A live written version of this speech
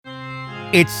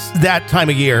It's that time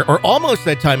of year, or almost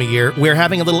that time of year, where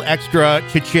having a little extra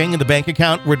cha-ching in the bank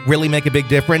account would really make a big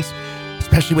difference,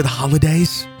 especially with the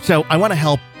holidays. So I want to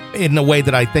help in a way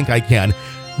that I think I can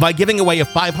by giving away a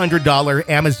 $500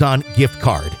 Amazon gift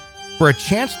card. For a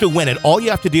chance to win it, all you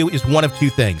have to do is one of two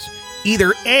things.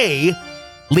 Either A,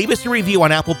 leave us a review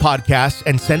on Apple Podcasts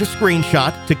and send a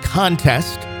screenshot to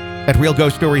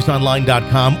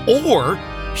contest@realghoststoriesonline.com, or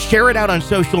share it out on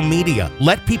social media.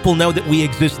 Let people know that we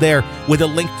exist there with a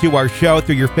link to our show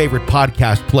through your favorite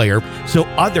podcast player so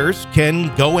others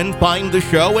can go and find the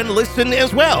show and listen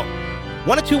as well.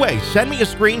 One of two ways. Send me a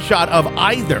screenshot of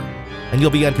either, and you'll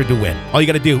be entered to win. All you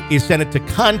got to do is send it to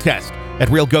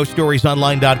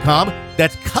contest@realghoststoriesonline.com.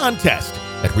 That's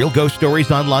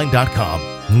contest@realghoststoriesonline.com.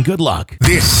 And good luck.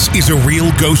 This is a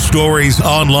Real Ghost Stories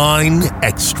Online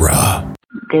Extra.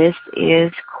 This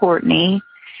is Courtney.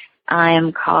 I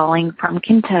am calling from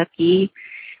Kentucky.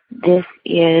 This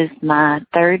is my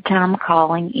third time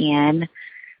calling in.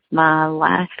 My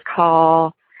last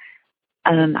call,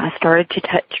 I started to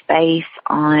touch base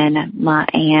on my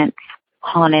aunt's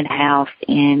haunted house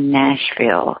in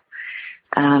Nashville.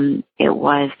 It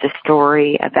was the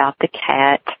story about the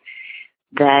cat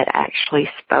that actually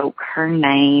spoke her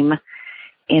name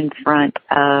in front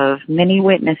of many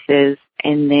witnesses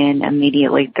and then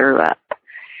immediately threw up.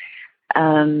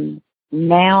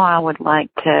 Now I would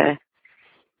like to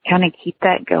kind of keep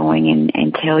that going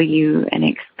and tell you an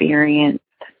experience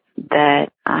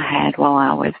that I had while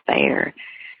I was there.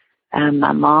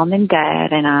 My mom and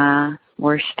dad and I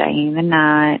were staying the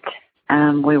night.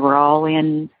 We were all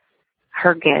in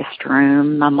her guest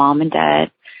room. My mom and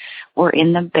dad were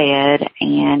in the bed,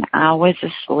 and I was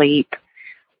asleep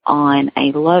on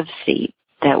a love seat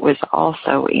that was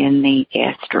also in the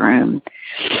guest room.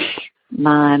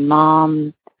 My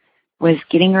mom was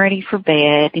getting ready for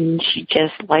bed, and she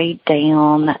just laid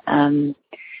down.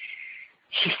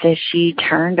 She says she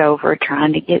turned over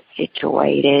trying to get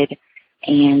situated,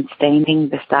 and standing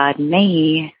beside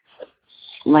me,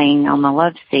 laying on the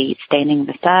love seat, standing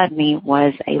beside me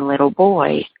was a little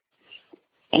boy.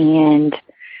 And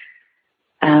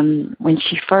when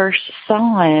she first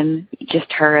saw him,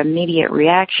 just her immediate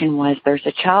reaction was, there's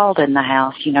a child in the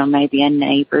house, maybe a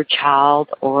neighbor child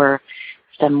or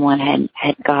someone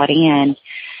had got in.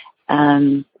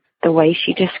 The way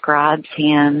she describes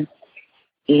him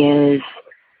is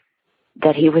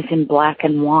that he was in black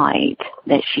and white,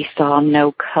 that she saw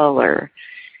no color.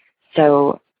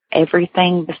 So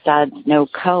everything besides no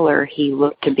color, he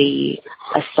looked to be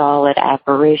a solid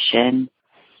apparition.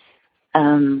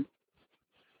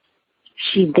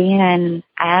 She then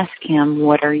asked him,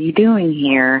 "What are you doing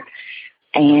here?"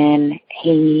 And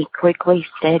he quickly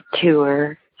said to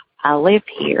her, "I live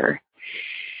here."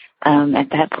 At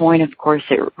that point, of course,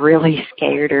 it really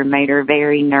scared her, made her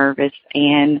very nervous,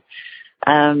 and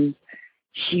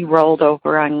she rolled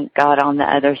over and got on the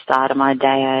other side of my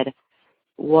dad.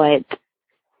 What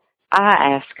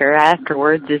I asked her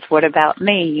afterwards is, what about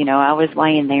me? I was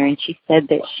laying there, and she said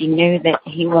that she knew that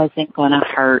he wasn't going to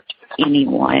hurt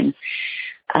anyone.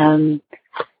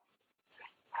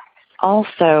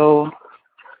 Also,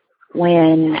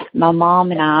 when my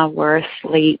mom and I were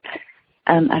asleep,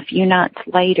 a few nights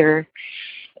later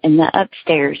in the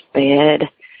upstairs bed,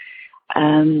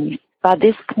 by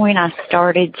this point I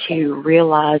started to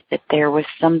realize that there was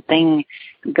something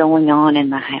going on in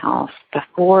the house.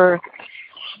 Before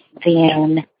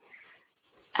then,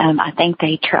 I think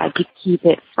they tried to keep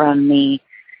it from me,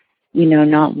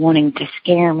 not wanting to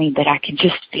scare me, but I could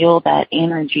just feel that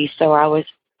energy. So I was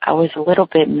a little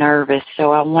bit nervous,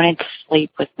 so I wanted to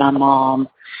sleep with my mom.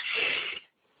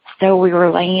 So we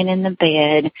were laying in the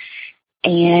bed,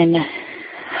 and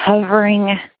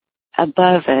hovering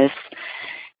above us,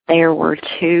 there were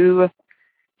two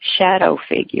shadow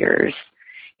figures.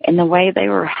 And the way they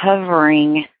were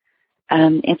hovering,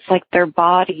 it's like their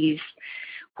bodies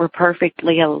were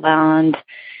perfectly aligned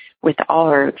with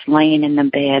ours laying in the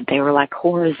bed. They were like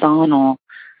horizontal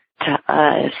to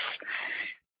us,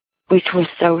 which was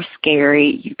so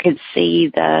scary. You could see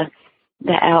the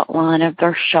outline of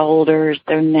their shoulders,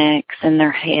 their necks, and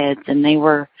their heads, and they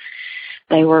were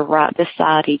right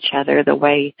beside each other. The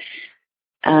way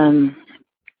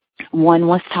one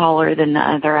was taller than the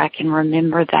other, I can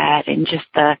remember that, and just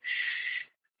the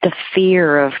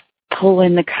fear of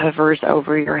pulling the covers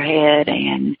over your head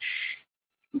and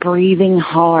breathing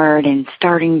hard and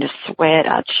starting to sweat.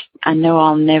 I know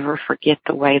I'll never forget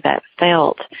the way that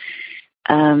felt.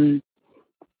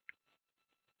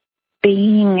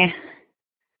 Being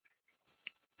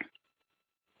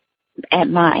at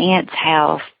my aunt's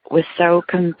house was so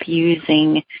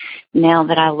confusing now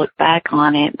that I look back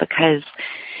on it, because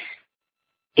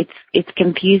it's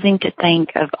confusing to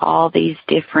think of all these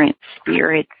different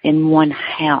spirits in one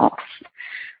house.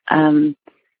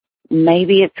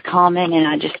 Maybe it's common and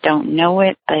I just don't know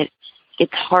it, but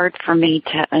it's hard for me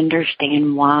to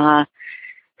understand why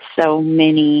so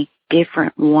many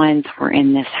different ones were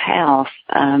in this house.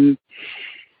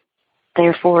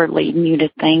 Therefore, leading you to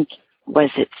think, was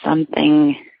it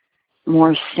something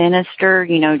more sinister,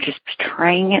 just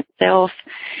portraying itself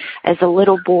as a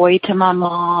little boy to my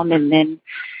mom and then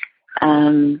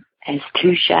as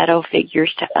two shadow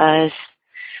figures to us?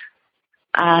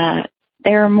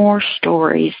 There are more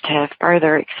stories to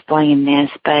further explain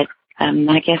this, but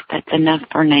I guess that's enough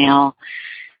for now.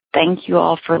 Thank you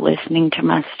all for listening to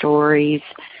my stories.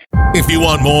 If you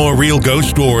want more real ghost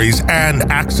stories and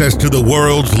access to the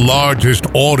world's largest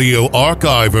audio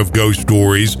archive of ghost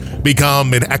stories,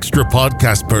 become an extra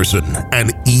podcast person, an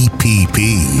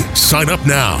EPP. Sign up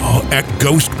now at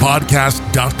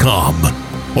ghostpodcast.com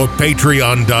or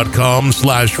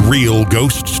patreon.com/real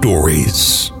ghost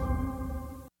stories.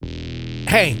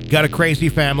 Hey, got a crazy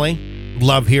family?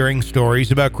 Love hearing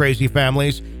stories about crazy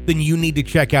families? Then you need to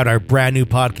check out our brand new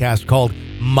podcast called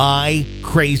My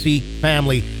Crazy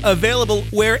Family, available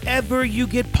wherever you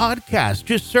get podcasts.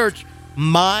 Just search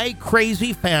My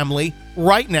Crazy Family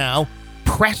right now,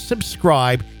 press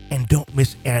subscribe, and don't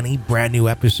miss any brand new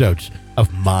episodes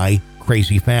of My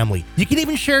Crazy Family. You can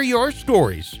even share your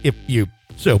stories if you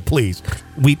so please.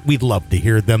 We'd love to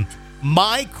hear them.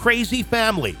 My Crazy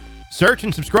Family. Search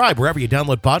and subscribe wherever you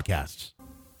download podcasts.